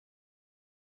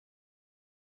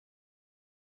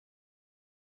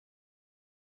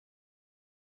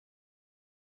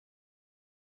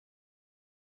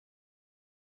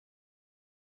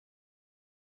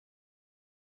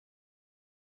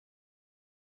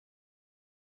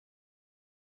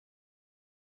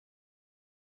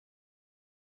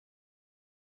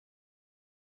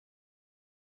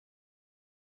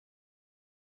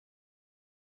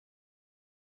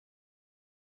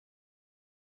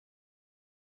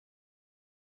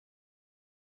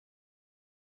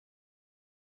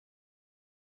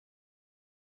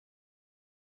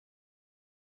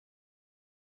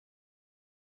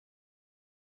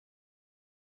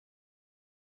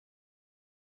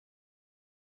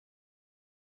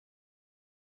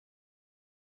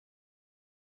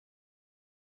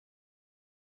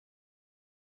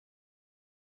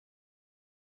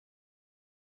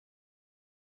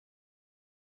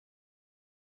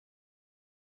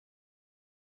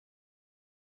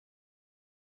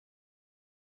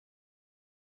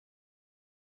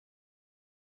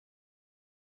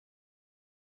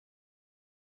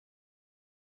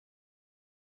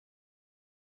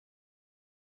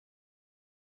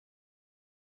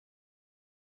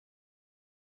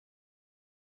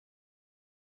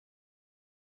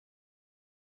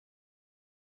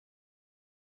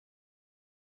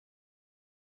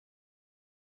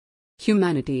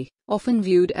Humanity, often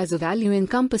viewed as a value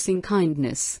encompassing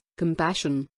kindness,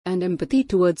 compassion, and empathy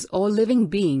towards all living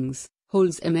beings,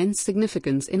 holds immense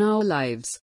significance in our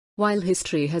lives. While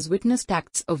history has witnessed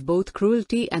acts of both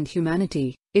cruelty and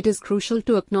humanity, it is crucial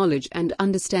to acknowledge and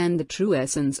understand the true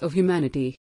essence of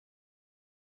humanity.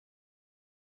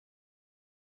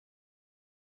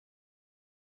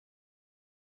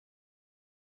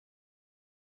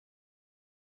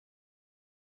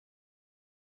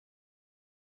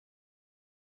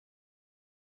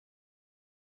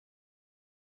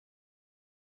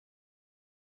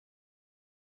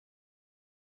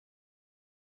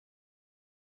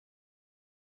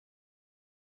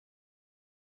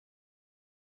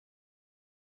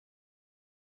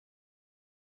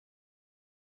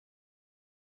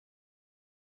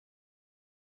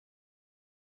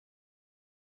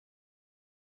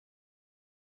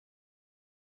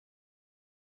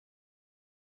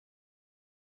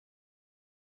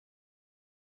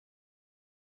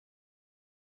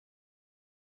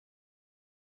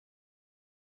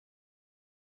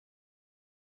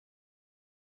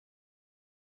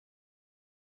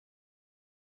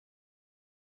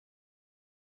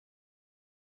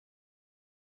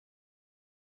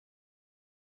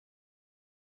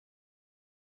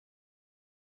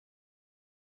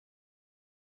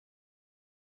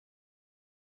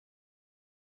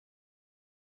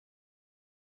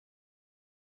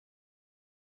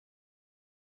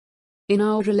 In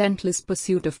our relentless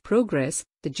pursuit of progress,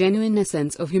 the genuine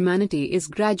essence of humanity is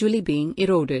gradually being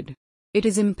eroded. It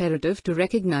is imperative to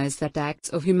recognize that acts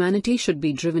of humanity should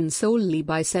be driven solely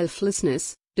by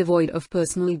selflessness, devoid of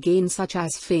personal gain such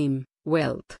as fame,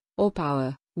 wealth, or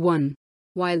power. 1.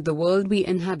 While the world we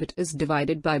inhabit is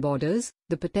divided by borders,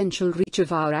 the potential reach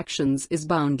of our actions is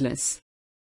boundless.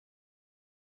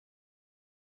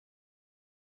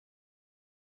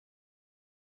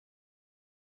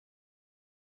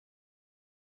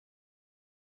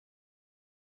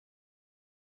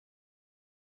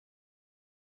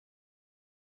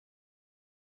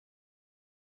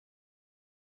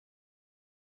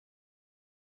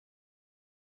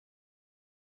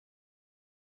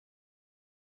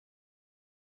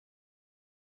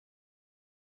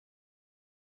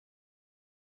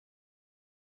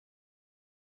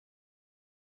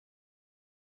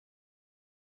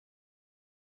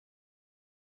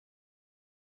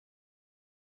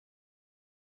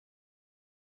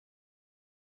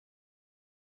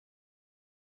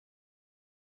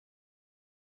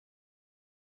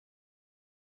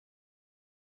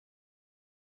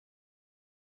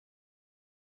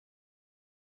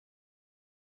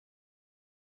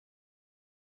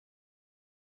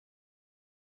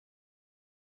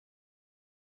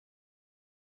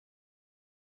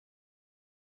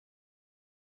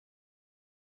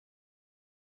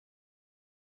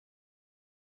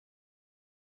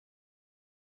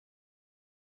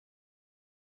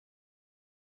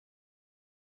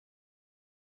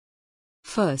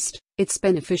 First, it's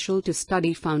beneficial to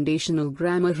study foundational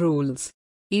grammar rules.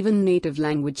 Even native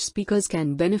language speakers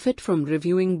can benefit from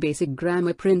reviewing basic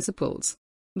grammar principles.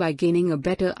 By gaining a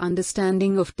better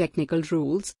understanding of technical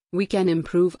rules, we can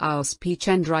improve our speech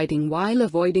and writing while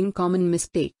avoiding common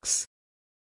mistakes.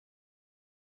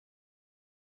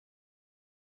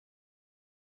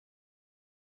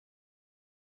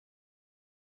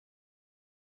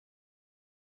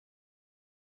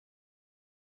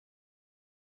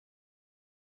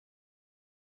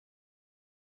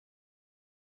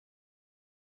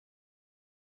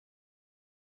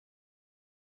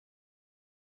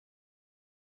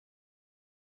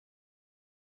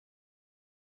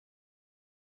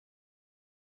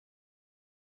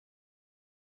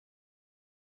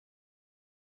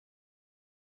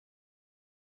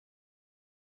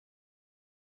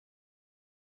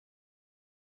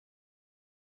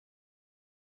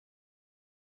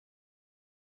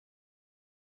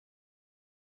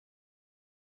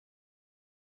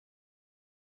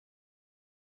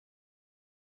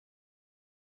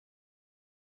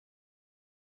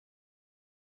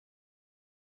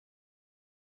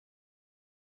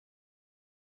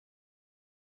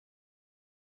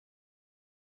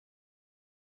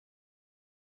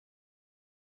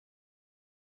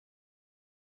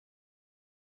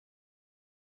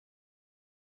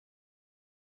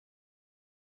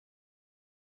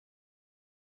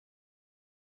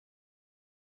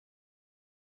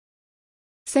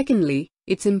 Secondly,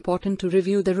 it's important to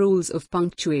review the rules of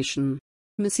punctuation.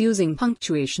 Misusing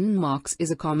punctuation marks is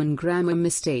a common grammar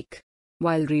mistake.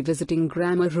 While revisiting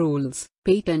grammar rules,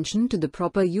 pay attention to the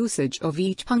proper usage of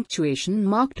each punctuation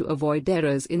mark to avoid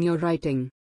errors in your writing.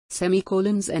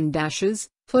 Semicolons and dashes,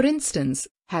 for instance,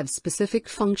 have specific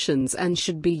functions and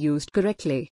should be used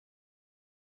correctly.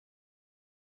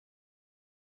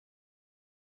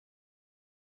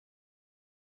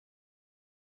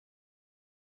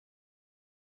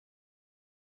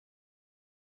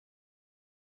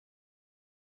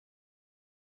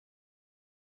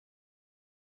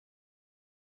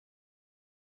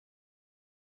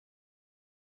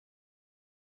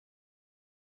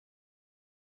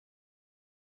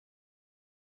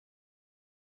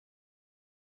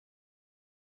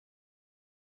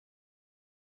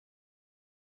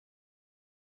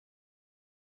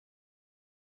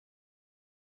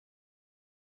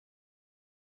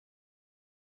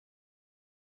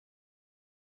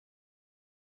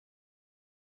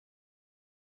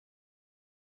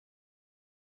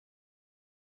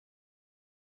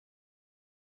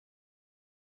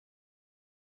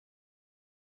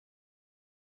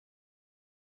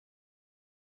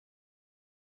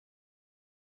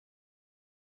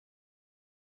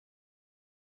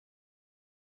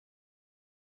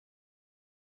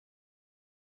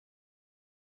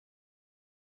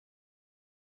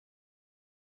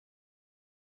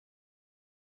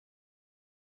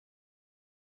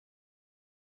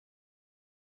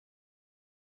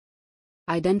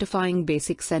 Identifying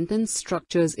basic sentence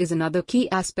structures is another key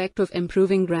aspect of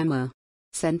improving grammar.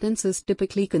 Sentences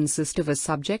typically consist of a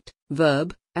subject,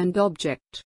 verb, and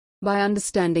object. By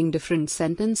understanding different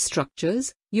sentence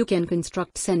structures, you can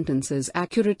construct sentences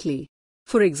accurately.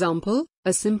 For example,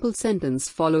 a simple sentence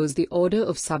follows the order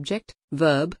of subject,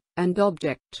 verb, and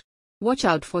object. Watch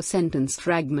out for sentence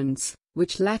fragments,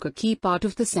 which lack a key part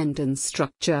of the sentence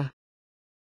structure.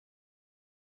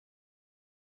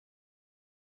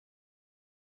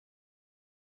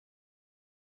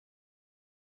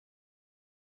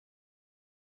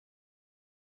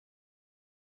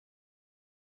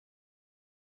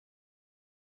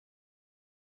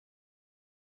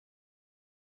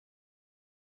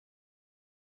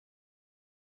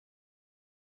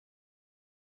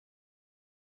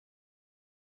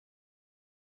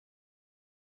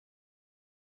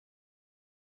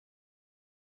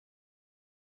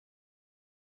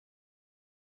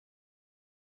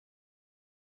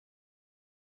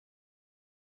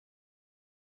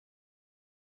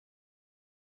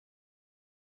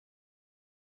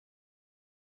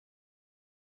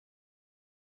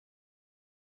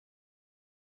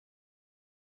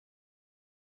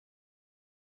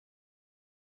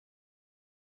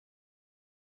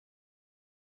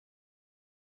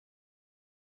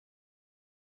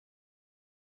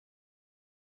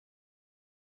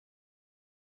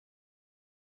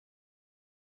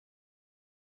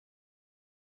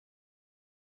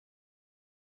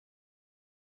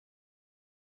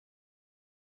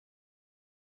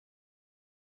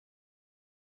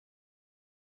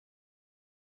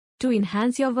 To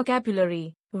enhance your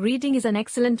vocabulary, reading is an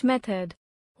excellent method.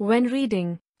 When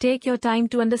reading, take your time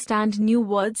to understand new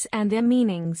words and their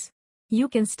meanings. You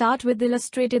can start with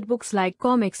illustrated books like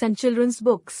comics and children's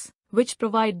books, which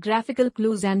provide graphical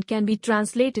clues and can be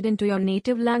translated into your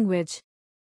native language.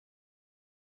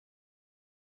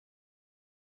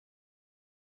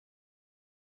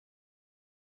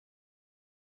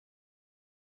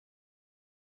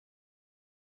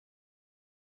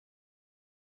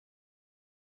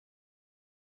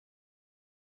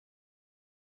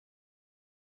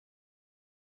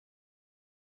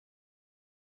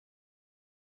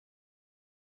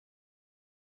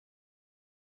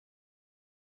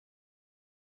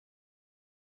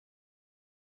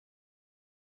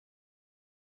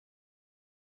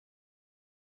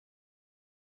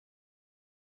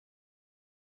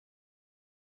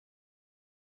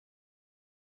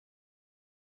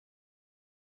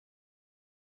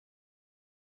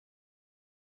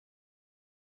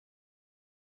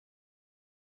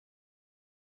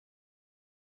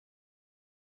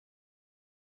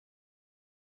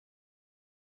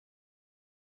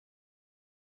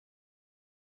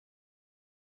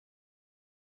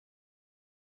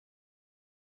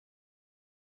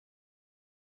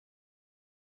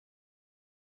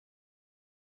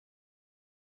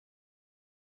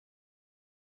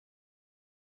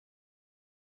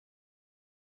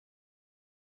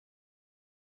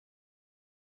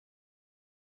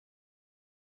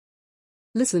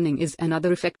 Listening is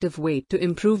another effective way to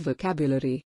improve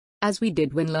vocabulary. As we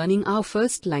did when learning our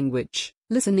first language,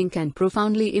 listening can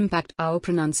profoundly impact our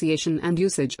pronunciation and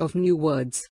usage of new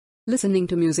words. Listening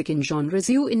to music in genres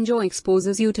you enjoy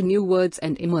exposes you to new words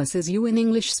and immerses you in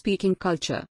English-speaking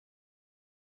culture.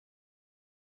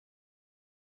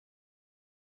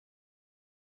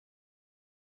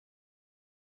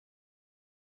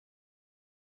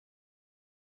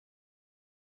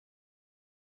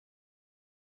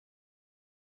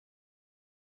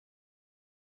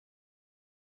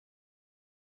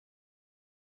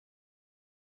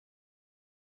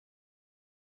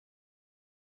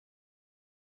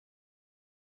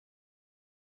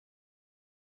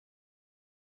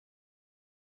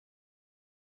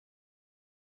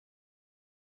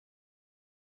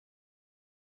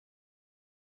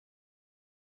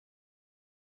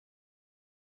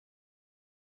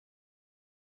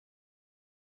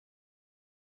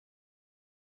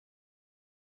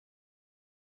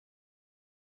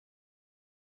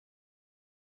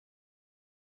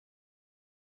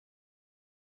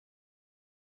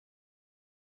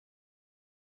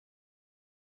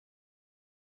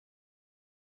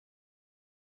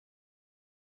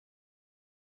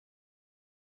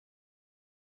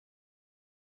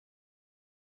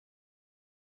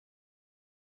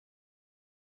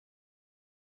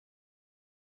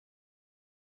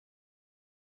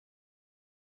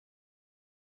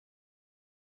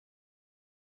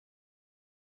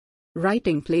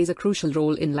 Writing plays a crucial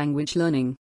role in language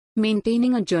learning.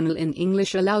 Maintaining a journal in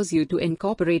English allows you to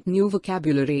incorporate new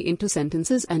vocabulary into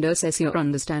sentences and assess your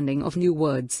understanding of new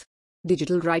words.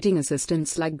 Digital writing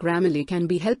assistants like Grammarly can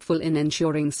be helpful in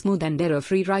ensuring smooth and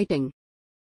error-free writing.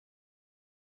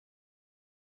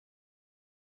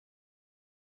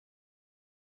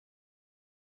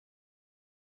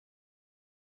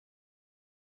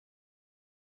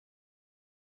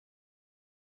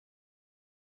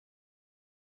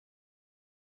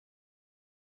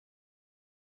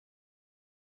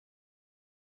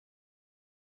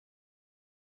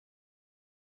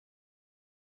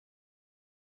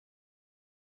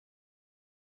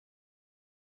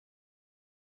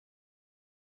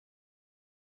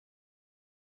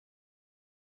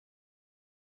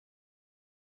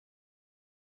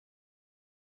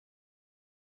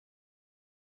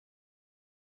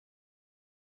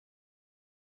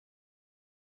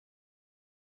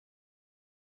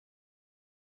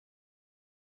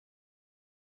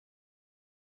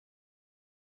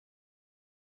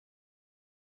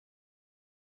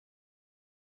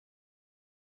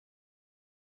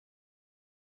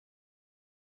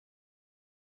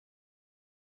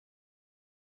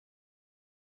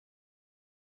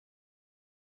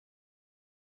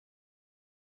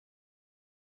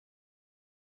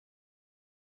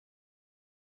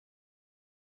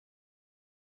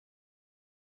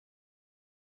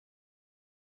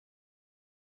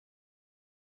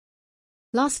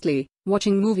 Lastly,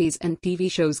 watching movies and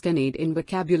TV shows can aid in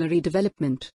vocabulary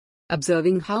development.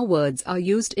 Observing how words are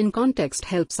used in context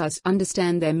helps us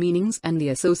understand their meanings and the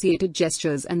associated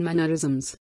gestures and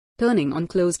mannerisms. Turning on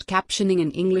closed captioning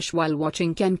in English while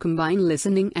watching can combine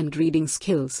listening and reading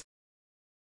skills.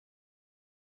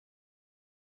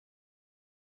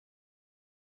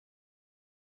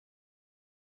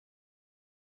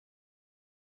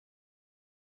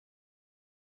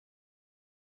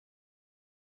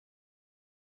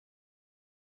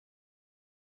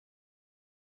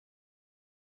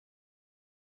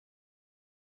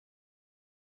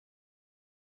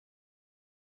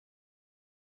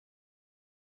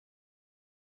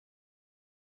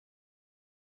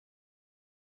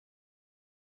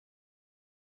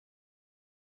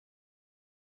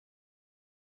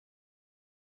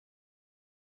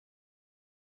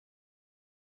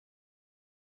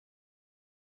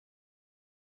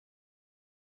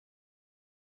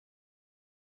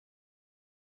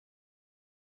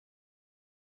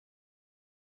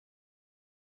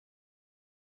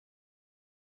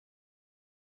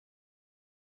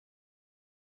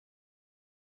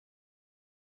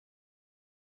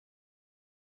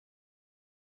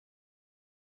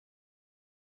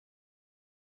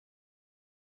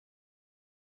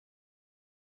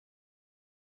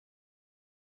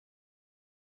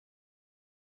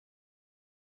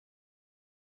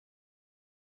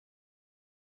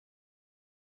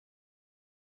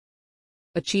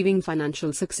 Achieving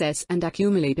financial success and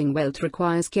accumulating wealth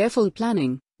requires careful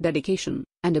planning, dedication,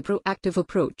 and a proactive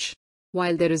approach.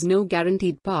 While there is no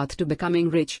guaranteed path to becoming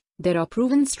rich, there are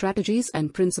proven strategies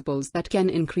and principles that can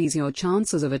increase your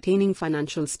chances of attaining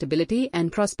financial stability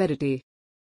and prosperity.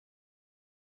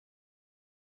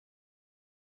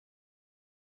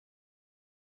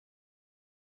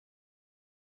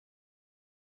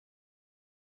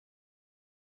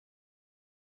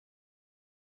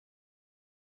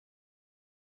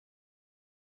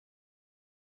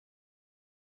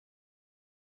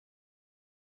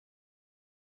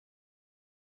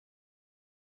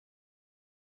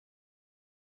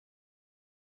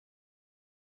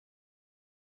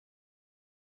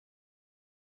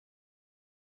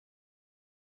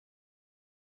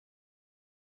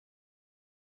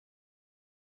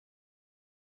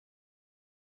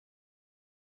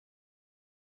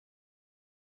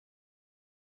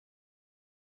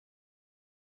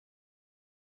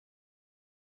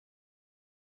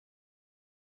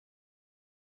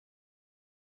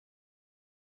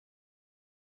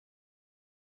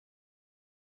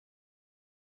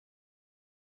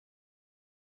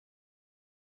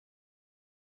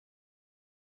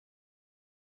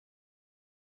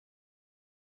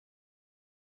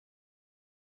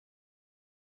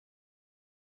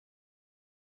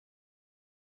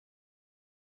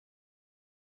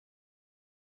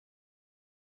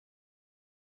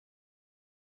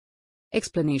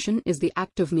 Explanation is the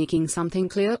act of making something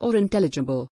clear or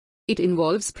intelligible. It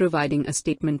involves providing a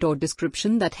statement or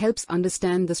description that helps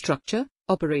understand the structure,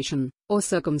 operation, or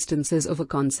circumstances of a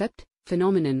concept,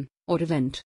 phenomenon, or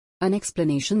event. An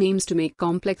explanation aims to make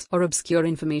complex or obscure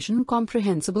information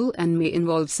comprehensible and may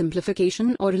involve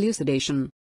simplification or elucidation.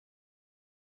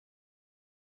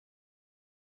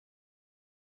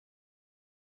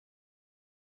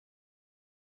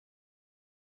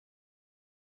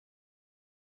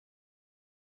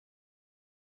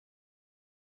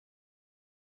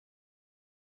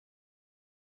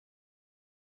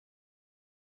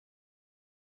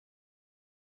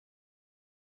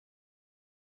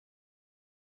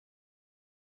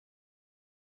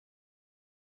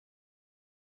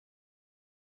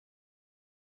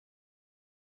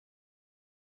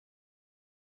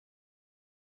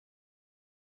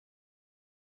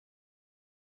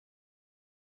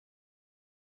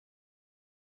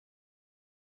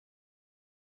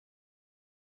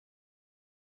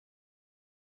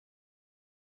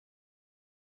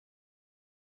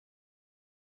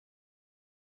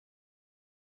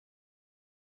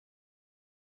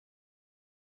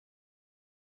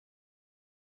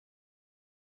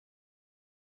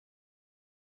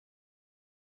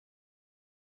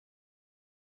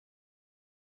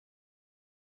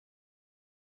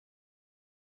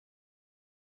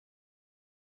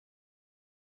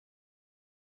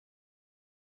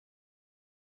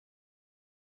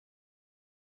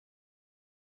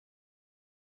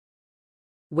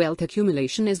 Wealth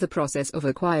accumulation is the process of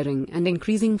acquiring and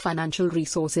increasing financial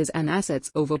resources and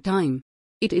assets over time.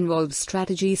 It involves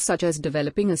strategies such as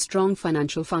developing a strong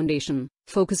financial foundation,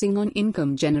 focusing on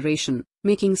income generation,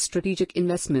 making strategic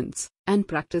investments, and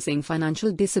practicing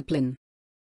financial discipline.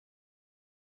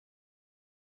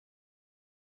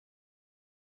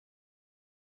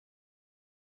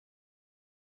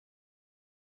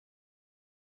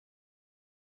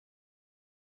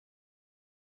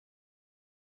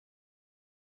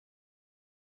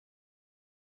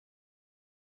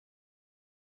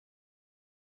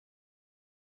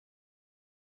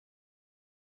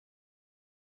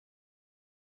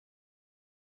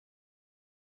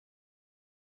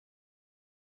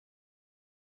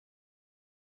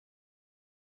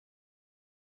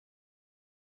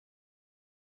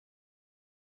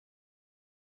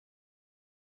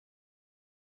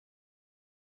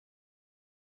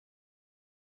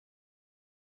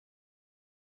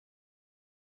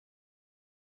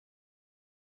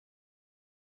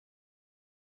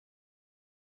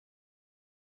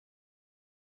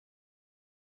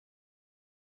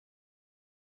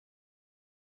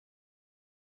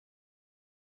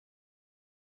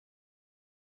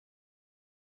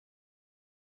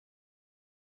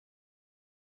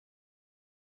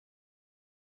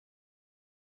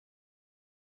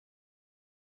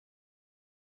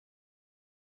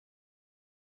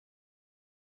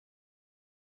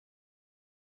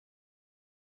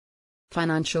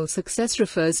 Financial success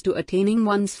refers to attaining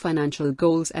one's financial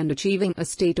goals and achieving a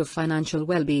state of financial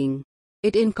well-being.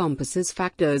 It encompasses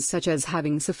factors such as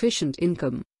having sufficient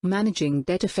income, managing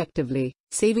debt effectively,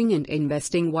 saving and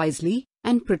investing wisely,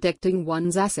 and protecting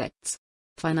one's assets.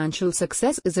 Financial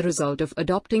success is a result of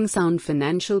adopting sound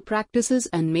financial practices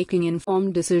and making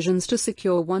informed decisions to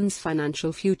secure one's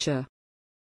financial future.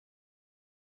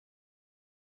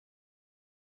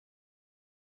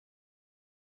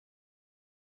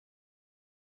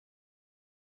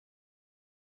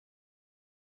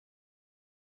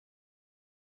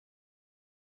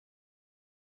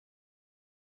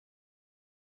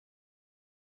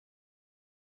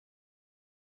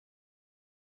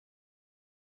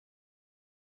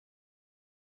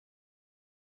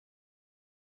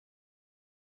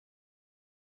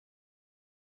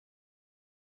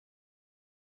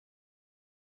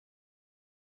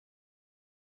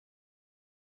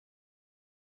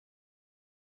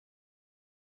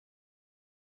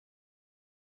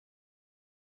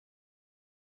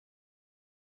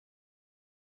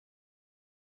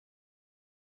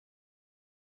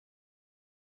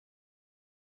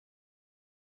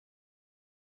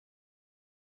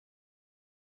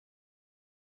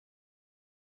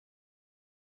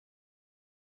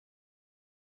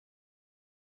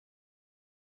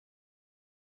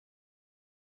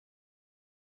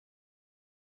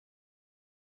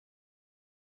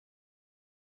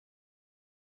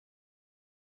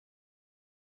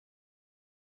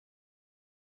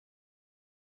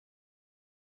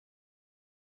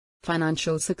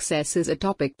 Financial success is a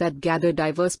topic that gathers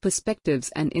diverse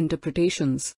perspectives and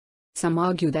interpretations. Some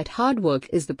argue that hard work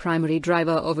is the primary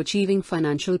driver of achieving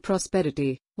financial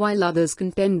prosperity, while others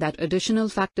contend that additional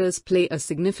factors play a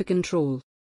significant role.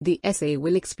 The essay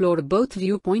will explore both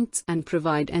viewpoints and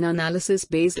provide an analysis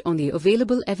based on the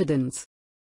available evidence.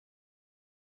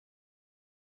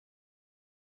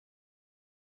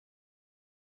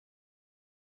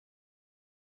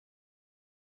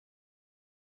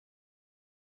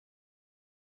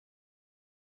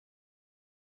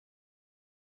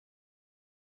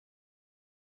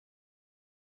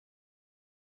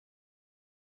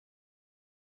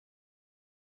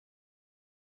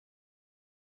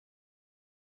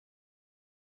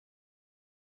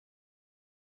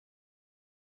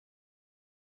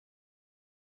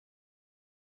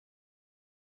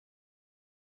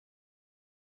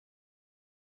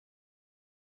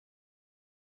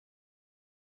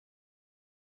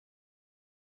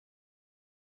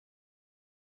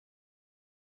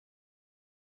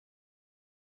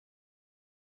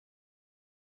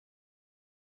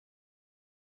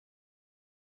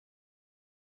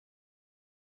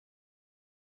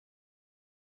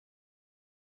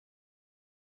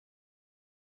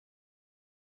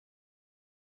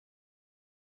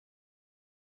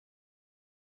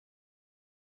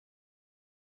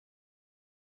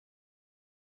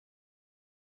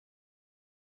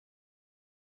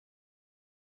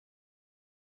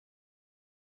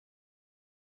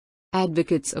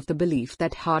 Advocates of the belief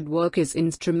that hard work is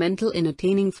instrumental in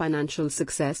attaining financial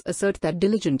success assert that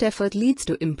diligent effort leads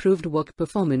to improved work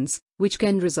performance, which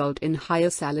can result in higher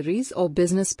salaries or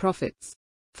business profits.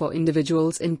 For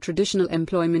individuals in traditional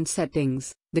employment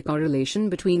settings, The correlation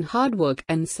between hard work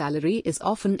and salary is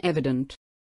often evident.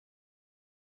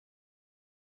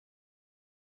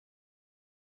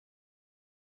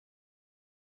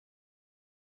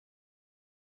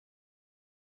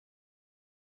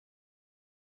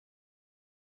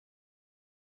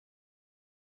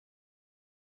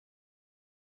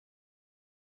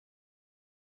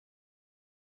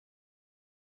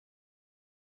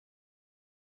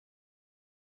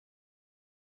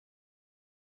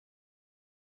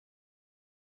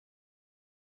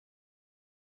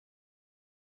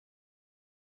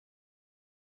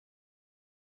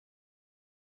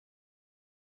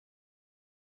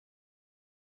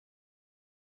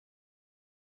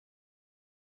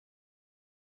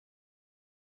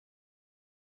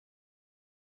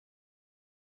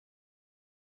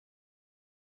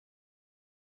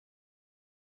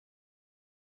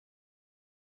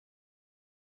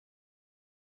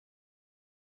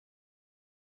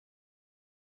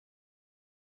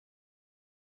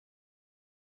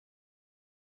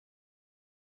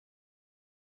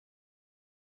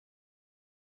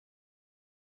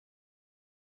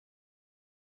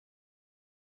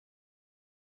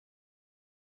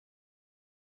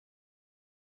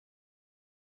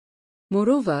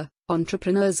 Moreover,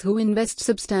 entrepreneurs who invest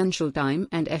substantial time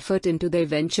and effort into their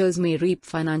ventures may reap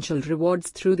financial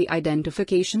rewards through the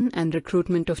identification and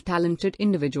recruitment of talented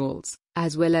individuals,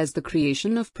 as well as the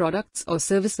creation of products or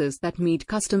services that meet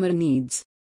customer needs.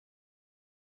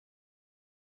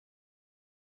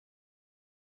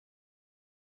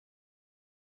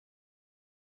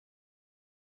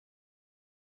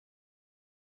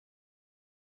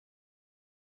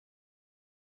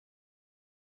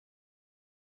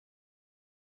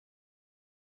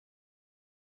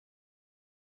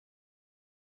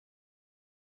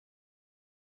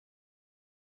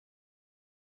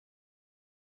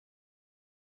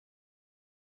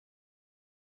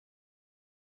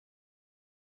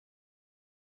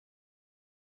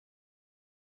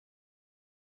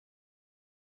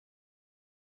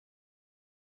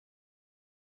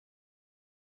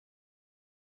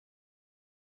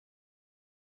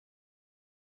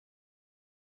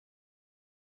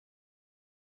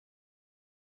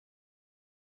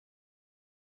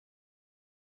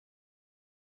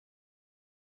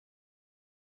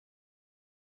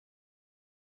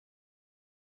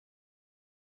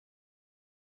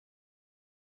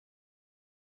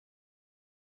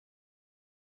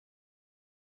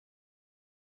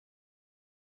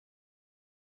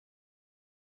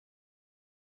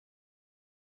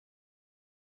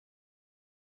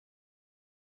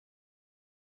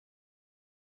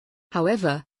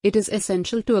 However, it is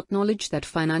essential to acknowledge that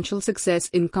financial success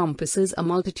encompasses a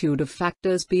multitude of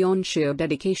factors beyond sheer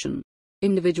dedication.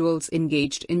 Individuals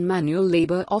engaged in manual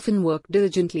labor often work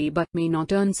diligently but may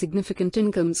not earn significant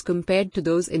incomes compared to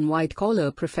those in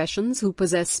white-collar professions who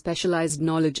possess specialized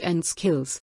knowledge and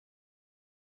skills.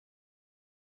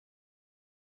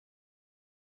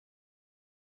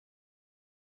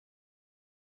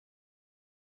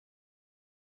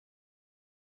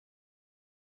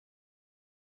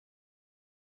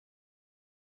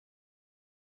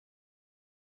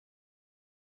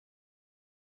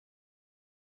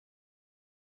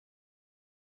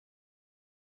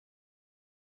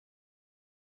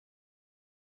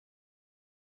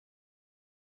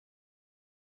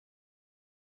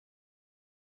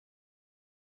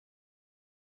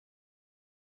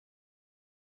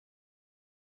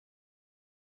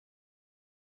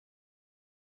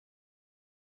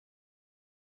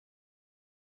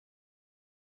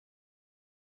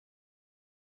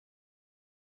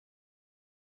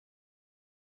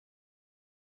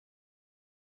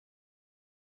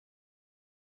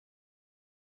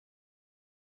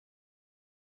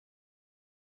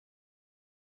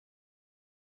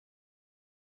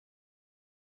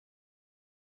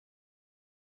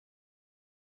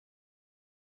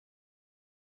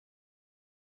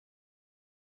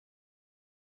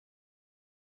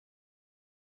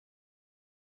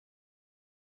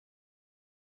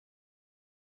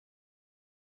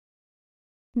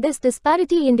 This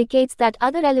disparity indicates that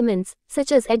other elements,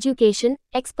 such as education,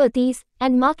 expertise,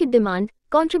 and market demand,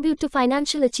 contribute to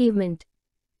financial achievement.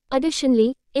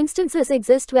 Additionally, instances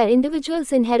exist where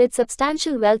individuals inherit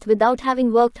substantial wealth without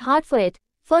having worked hard for it,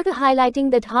 further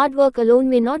highlighting that hard work alone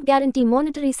may not guarantee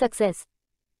monetary success.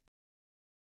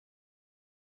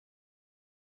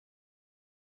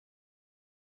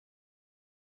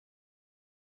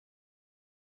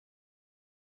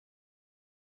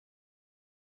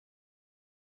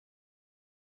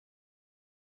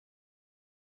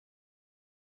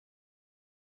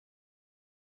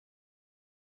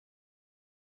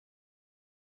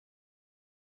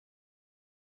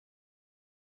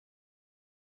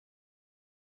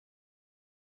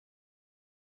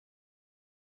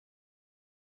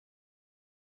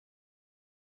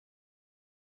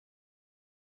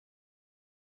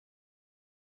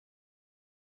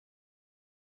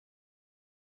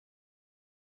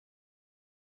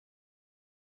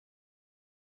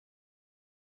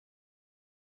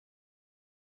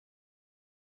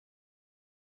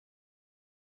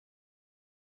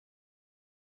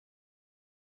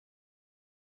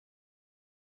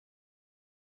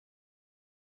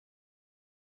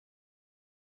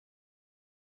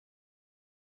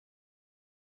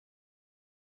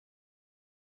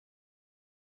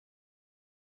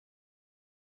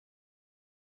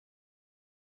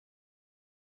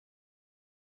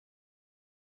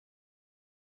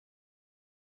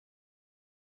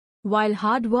 While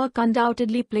hard work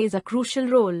undoubtedly plays a crucial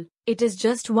role, it is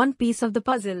just one piece of the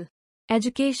puzzle.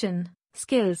 Education,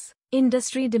 skills,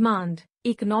 industry demand,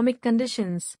 economic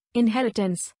conditions,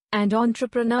 inheritance, and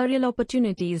entrepreneurial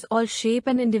opportunities all shape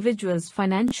an individual's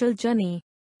financial journey.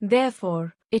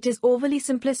 Therefore, it is overly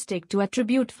simplistic to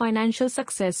attribute financial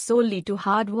success solely to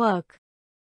hard work.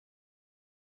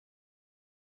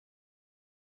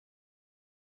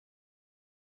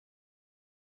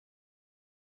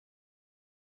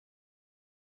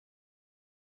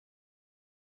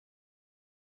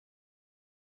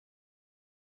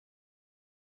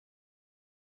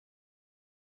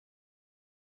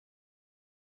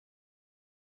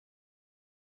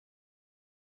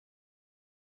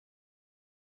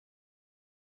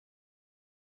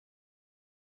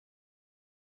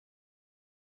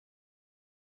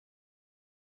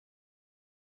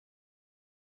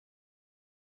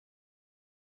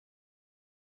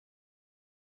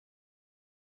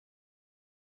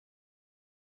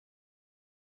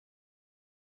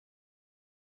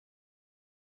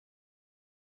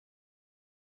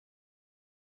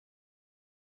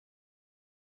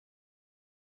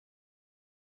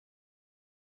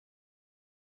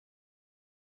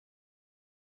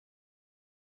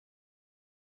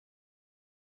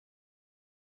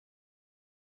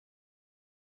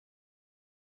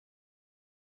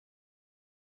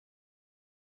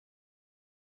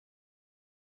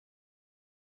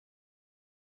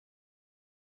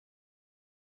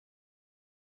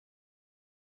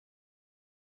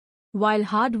 While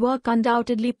hard work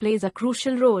undoubtedly plays a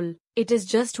crucial role, it is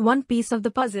just one piece of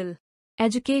the puzzle.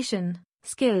 Education,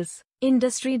 skills,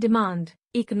 industry demand,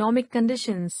 economic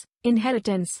conditions,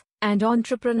 inheritance, and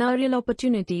entrepreneurial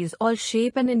opportunities all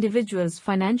shape an individual's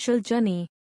financial journey.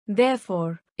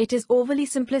 Therefore, it is overly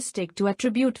simplistic to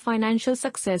attribute financial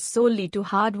success solely to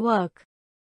hard work.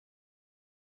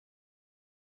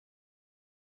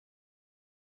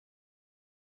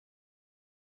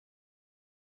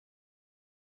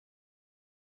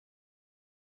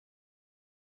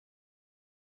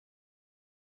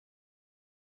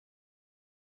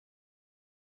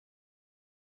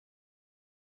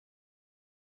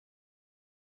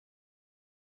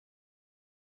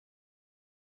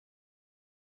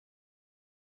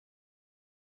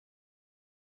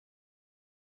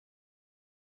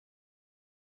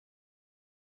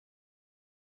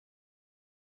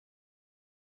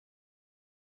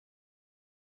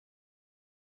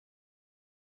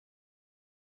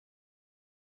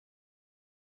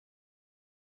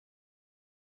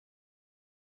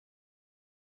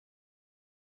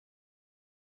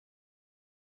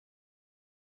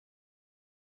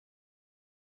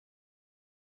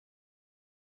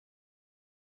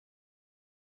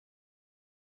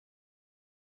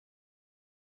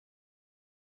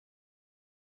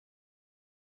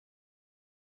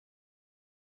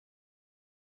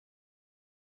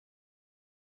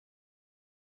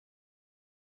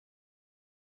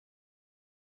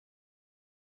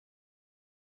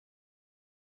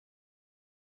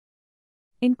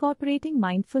 Incorporating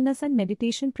mindfulness and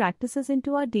meditation practices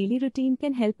into our daily routine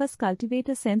can help us cultivate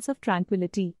a sense of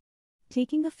tranquility.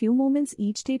 Taking a few moments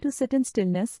each day to sit in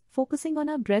stillness, focusing on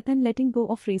our breath and letting go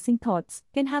of racing thoughts,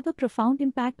 can have a profound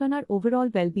impact on our overall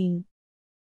well-being.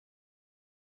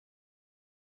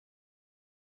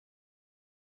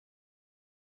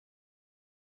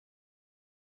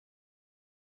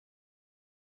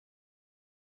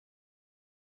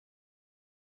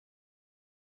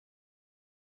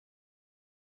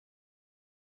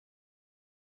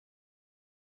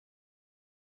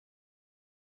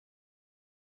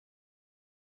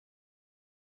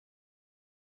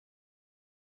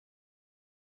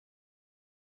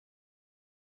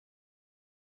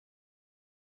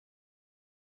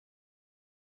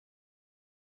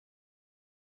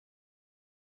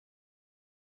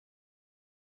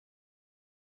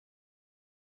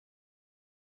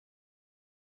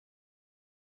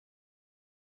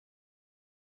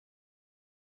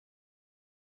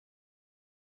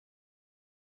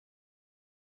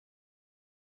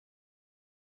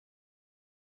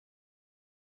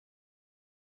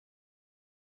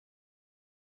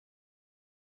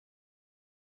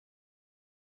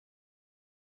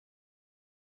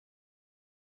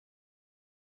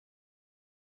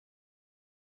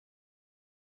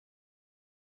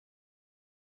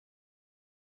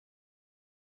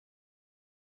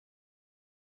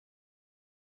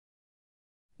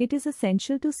 It is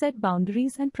essential to set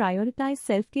boundaries and prioritize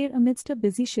self-care amidst a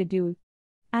busy schedule.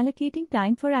 Allocating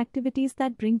time for activities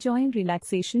that bring joy and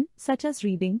relaxation, such as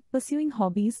reading, pursuing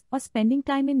hobbies, or spending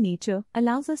time in nature,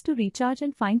 allows us to recharge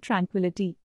and find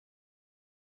tranquility.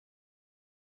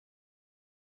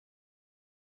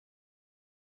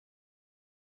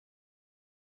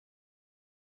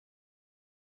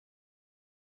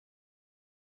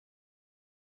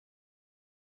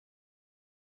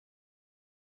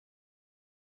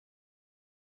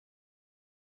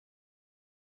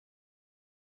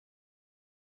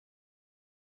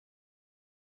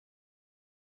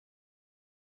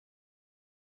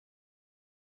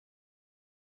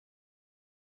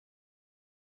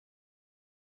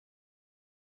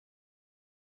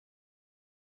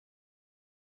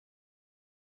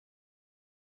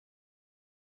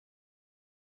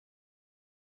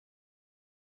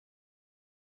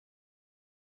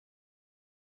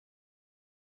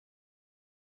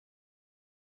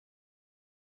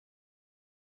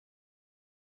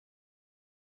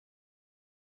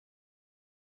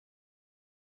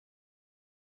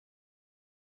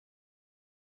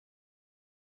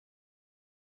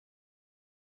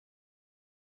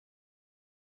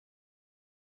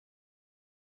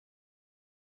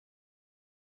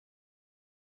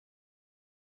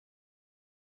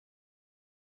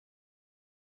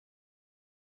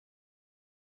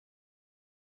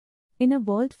 In a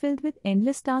world filled with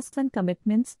endless tasks and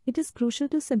commitments, it is crucial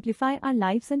to simplify our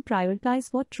lives and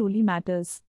prioritize what truly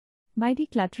matters. By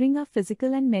decluttering our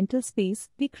physical and mental space,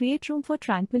 we create room for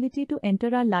tranquility to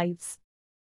enter our lives.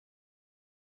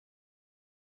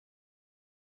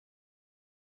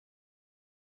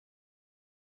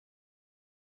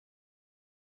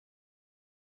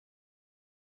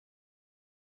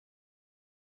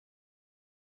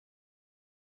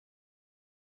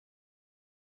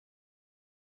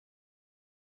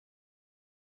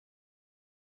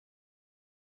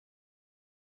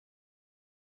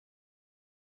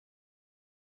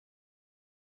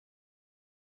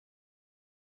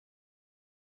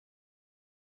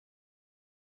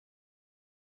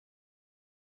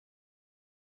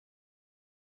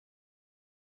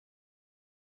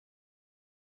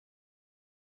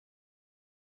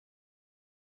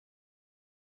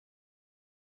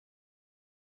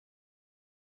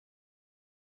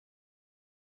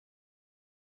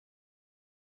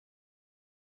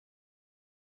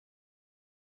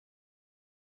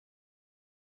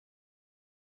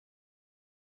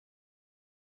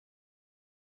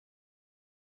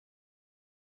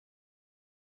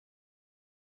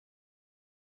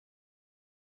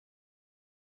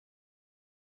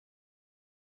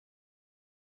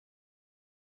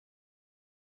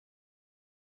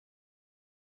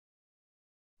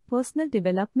 Personal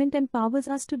development empowers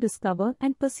us to discover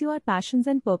and pursue our passions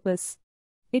and purpose.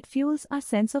 It fuels our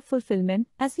sense of fulfillment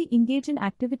as we engage in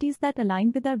activities that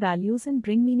align with our values and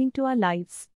bring meaning to our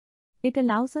lives. It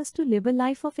allows us to live a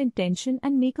life of intention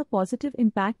and make a positive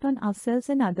impact on ourselves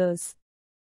and others.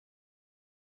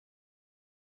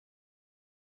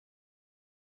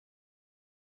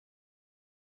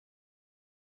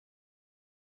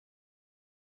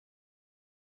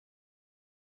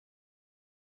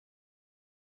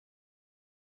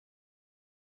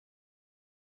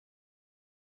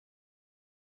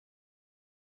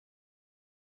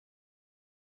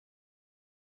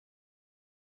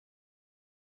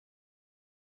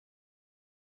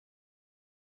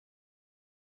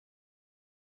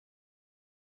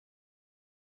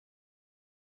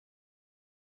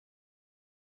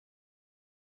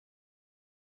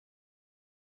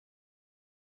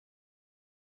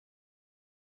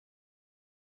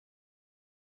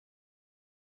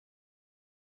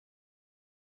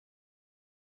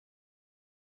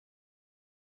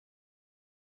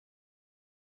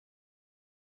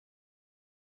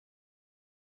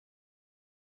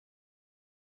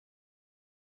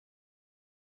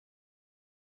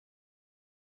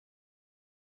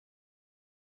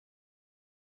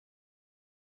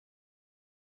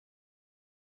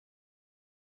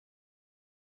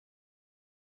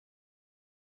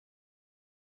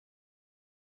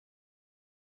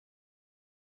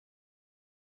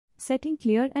 Setting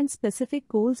clear and specific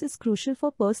goals is crucial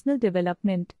for personal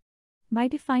development. By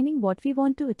defining what we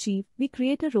want to achieve, we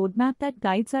create a roadmap that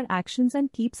guides our actions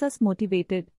and keeps us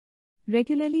motivated.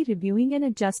 Regularly reviewing and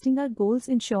adjusting our goals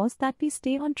ensures that we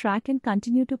stay on track and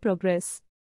continue to progress.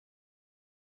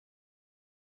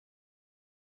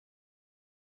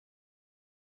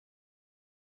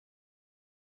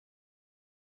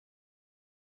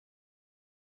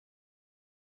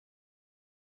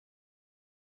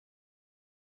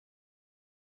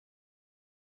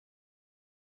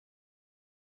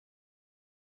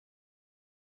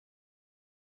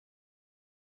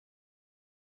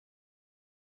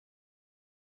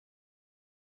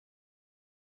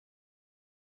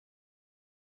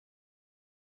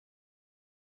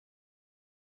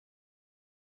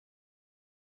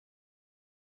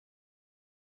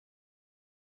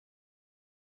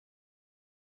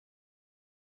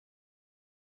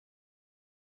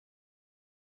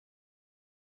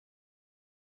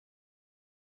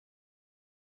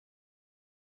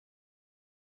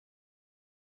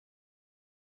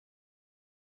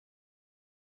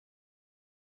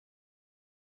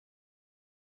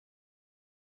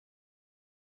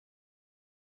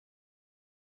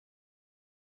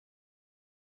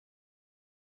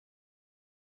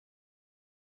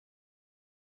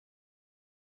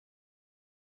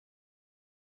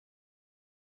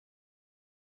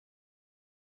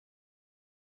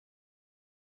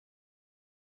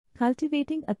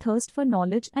 Cultivating a thirst for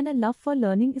knowledge and a love for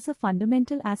learning is a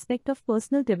fundamental aspect of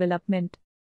personal development.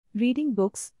 Reading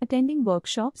books, attending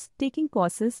workshops, taking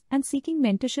courses, and seeking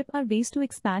mentorship are ways to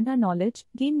expand our knowledge,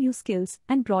 gain new skills,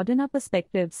 and broaden our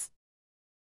perspectives.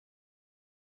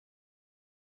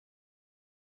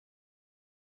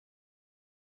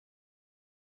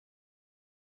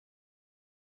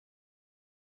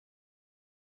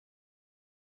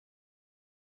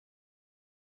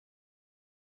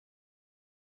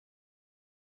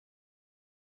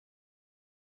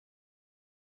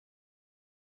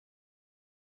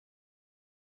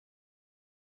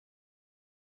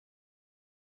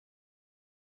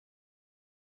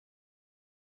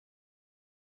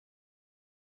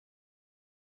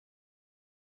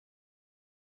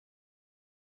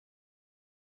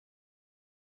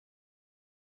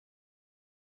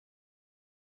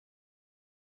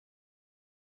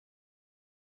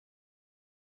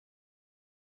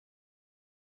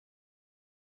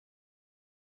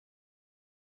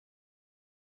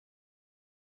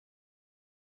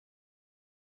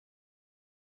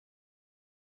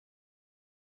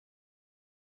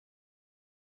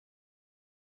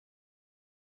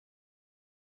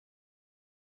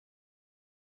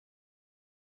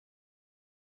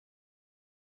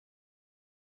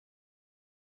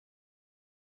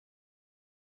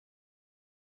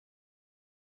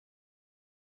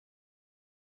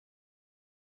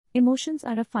 Emotions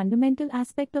are a fundamental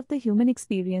aspect of the human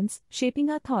experience, shaping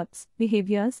our thoughts,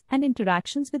 behaviors, and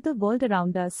interactions with the world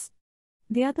around us.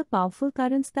 They are the powerful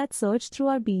currents that surge through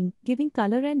our being, giving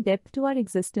color and depth to our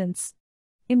existence.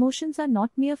 Emotions are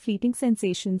not mere fleeting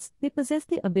sensations, they possess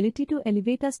the ability to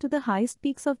elevate us to the highest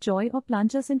peaks of joy or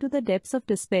plunge us into the depths of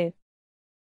despair.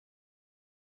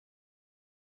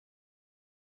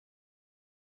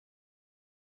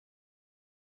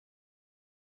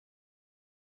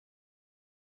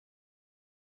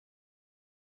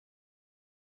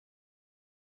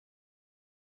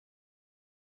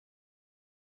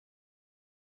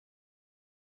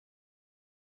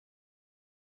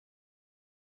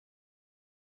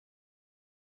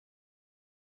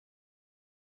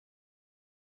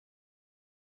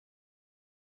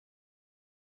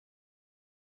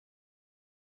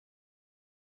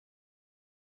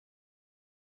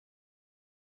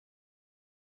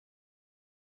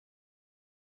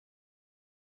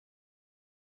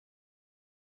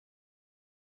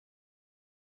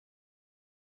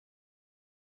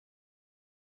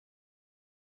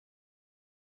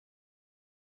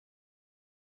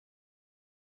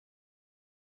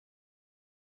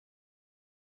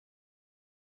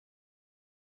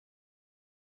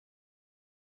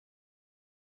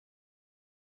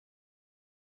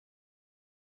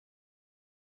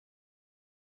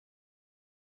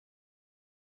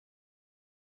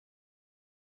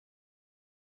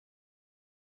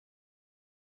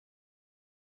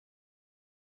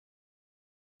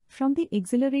 From the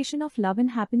exhilaration of love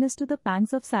and happiness to the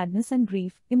pangs of sadness and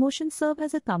grief, emotions serve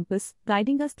as a compass,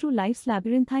 guiding us through life's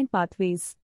labyrinthine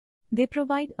pathways. They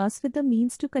provide us with the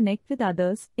means to connect with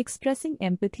others, expressing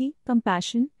empathy,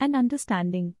 compassion, and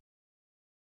understanding.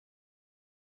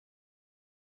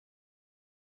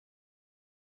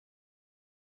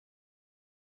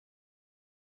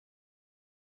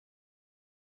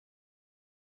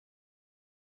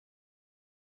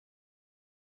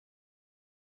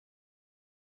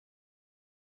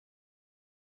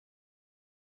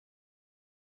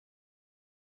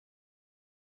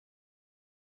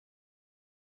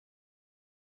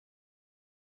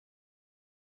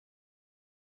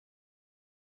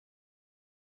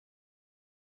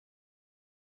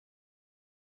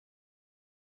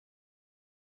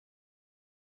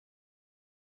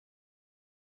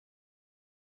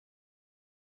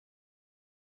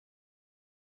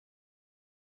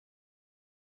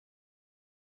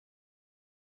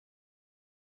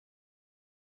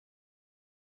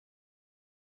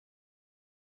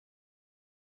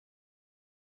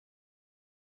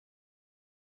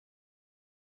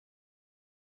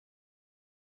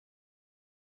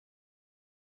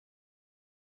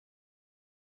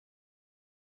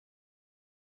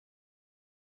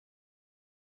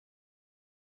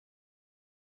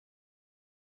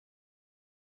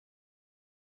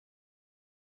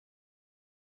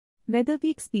 Whether we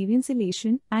experience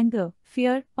elation, anger,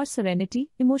 fear, or serenity,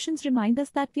 emotions remind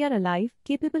us that we are alive,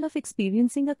 capable of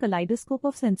experiencing a kaleidoscope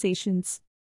of sensations.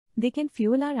 They can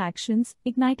fuel our actions,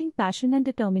 igniting passion and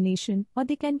determination, or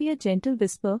they can be a gentle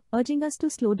whisper, urging us to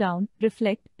slow down,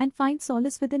 reflect, and find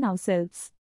solace within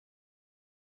ourselves.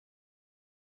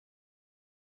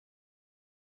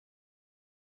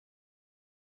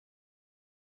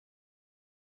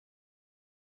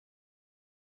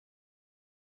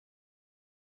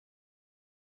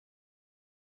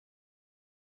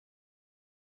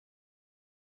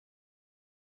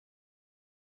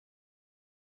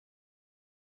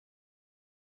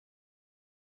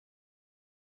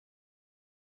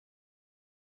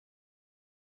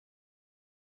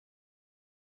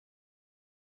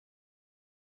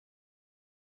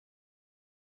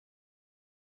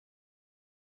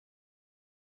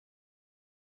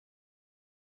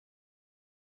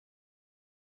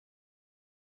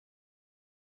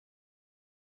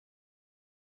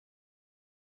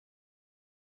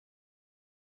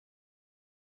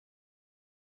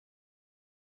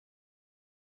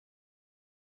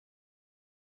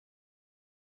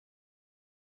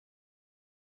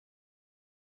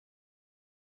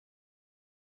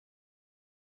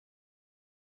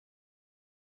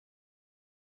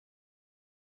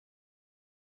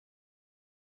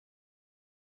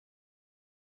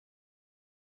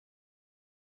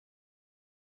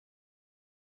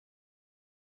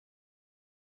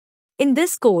 In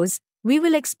this course, we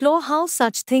will explore how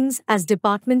such things as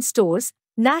department stores,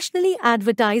 nationally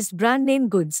advertised brand name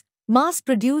goods, mass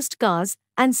produced cars,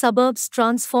 and suburbs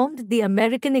transformed the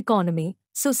American economy,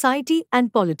 society,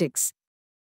 and politics.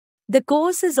 The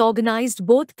course is organized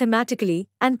both thematically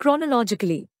and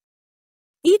chronologically.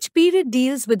 Each period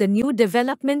deals with a new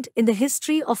development in the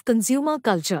history of consumer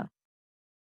culture.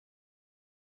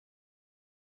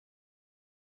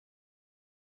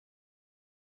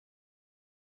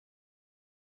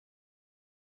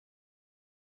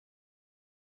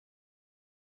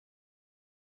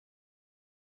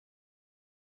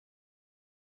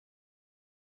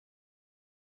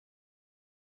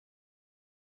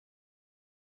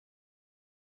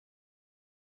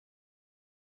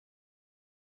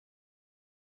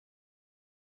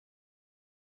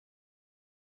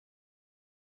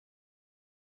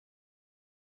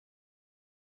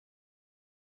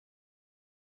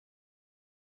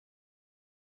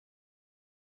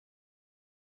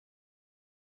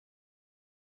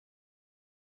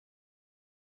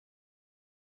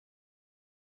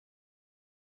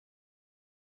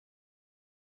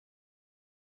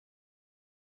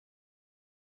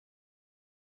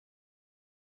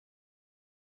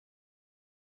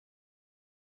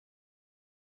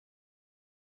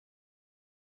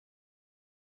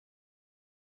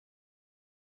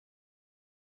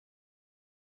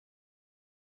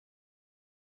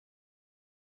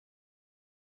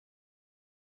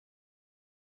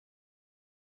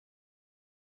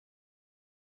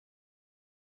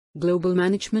 Global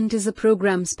Management is a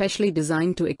program specially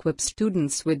designed to equip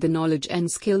students with the knowledge and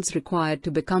skills required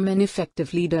to become an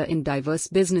effective leader in diverse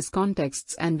business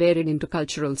contexts and varied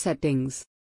intercultural settings.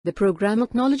 The program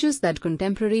acknowledges that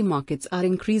contemporary markets are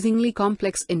increasingly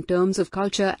complex in terms of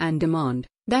culture and demand,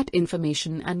 that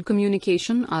information and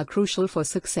communication are crucial for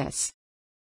success.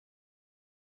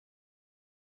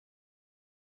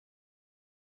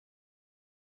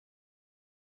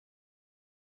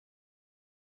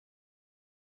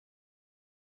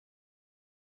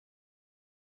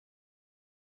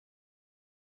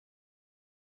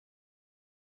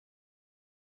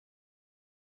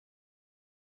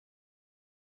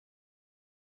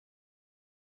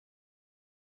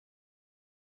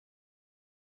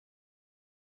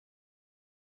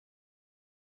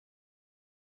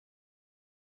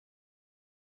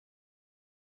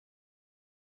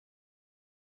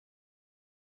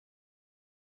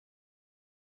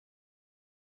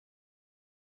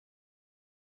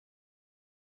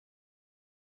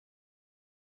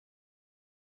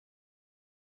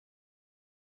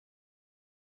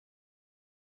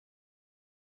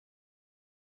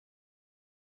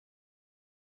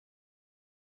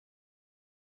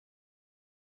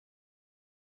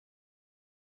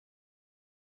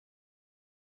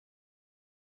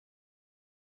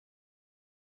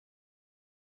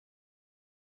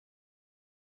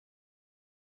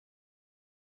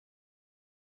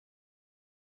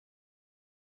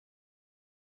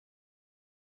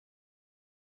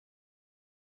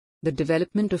 The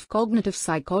development of cognitive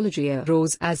psychology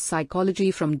arose as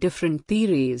psychology from different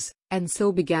theories, and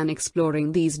so began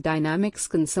exploring these dynamics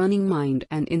concerning mind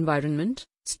and environment,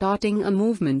 starting a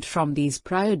movement from these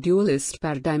prior dualist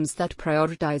paradigms that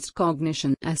prioritized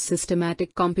cognition as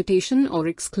systematic computation or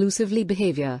exclusively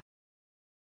behavior.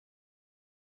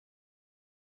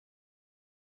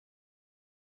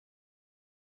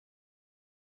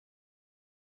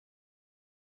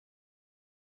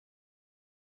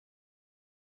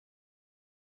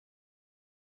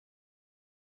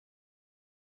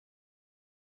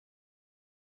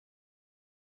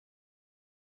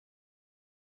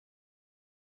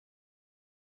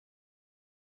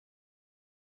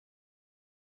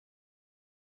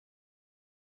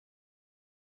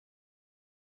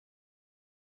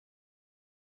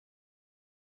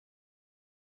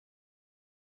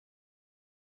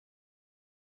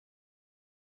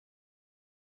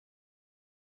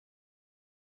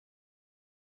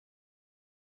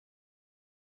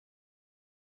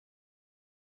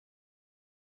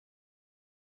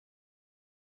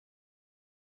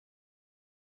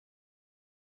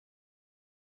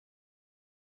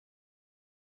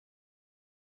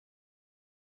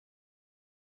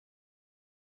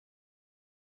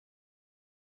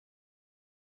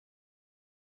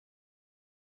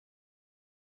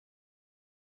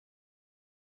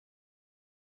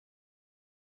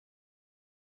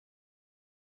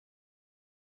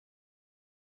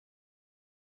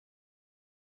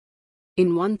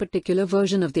 In one particular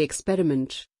version of the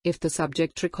experiment, if the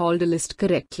subject recalled a list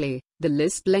correctly, the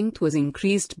list length was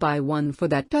increased by 1 for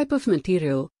that type of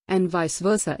material, and vice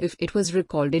versa if it was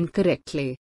recalled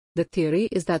incorrectly. The theory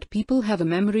is that people have a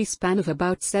memory span of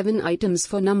about 7 items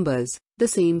for numbers, the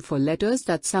same for letters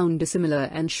that sound dissimilar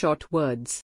and short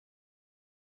words.